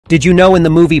Did you know in the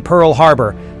movie Pearl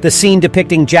Harbor, the scene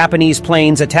depicting Japanese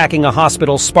planes attacking a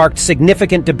hospital sparked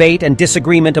significant debate and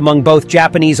disagreement among both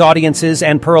Japanese audiences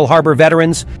and Pearl Harbor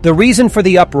veterans? The reason for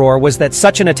the uproar was that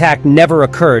such an attack never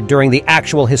occurred during the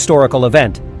actual historical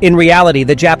event. In reality,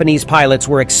 the Japanese pilots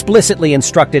were explicitly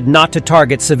instructed not to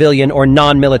target civilian or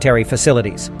non-military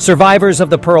facilities. Survivors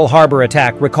of the Pearl Harbor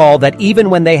attack recall that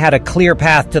even when they had a clear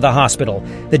path to the hospital,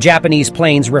 the Japanese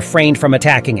planes refrained from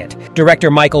attacking it. Director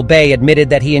Michael Bay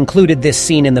admitted that he included this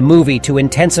scene in the movie to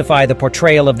intensify the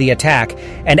portrayal of the attack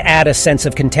and add a sense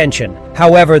of contention.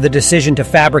 However, the decision to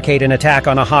fabricate an attack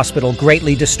on a hospital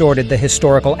greatly distorted the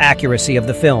historical accuracy of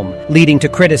the film, leading to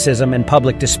criticism and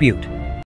public dispute.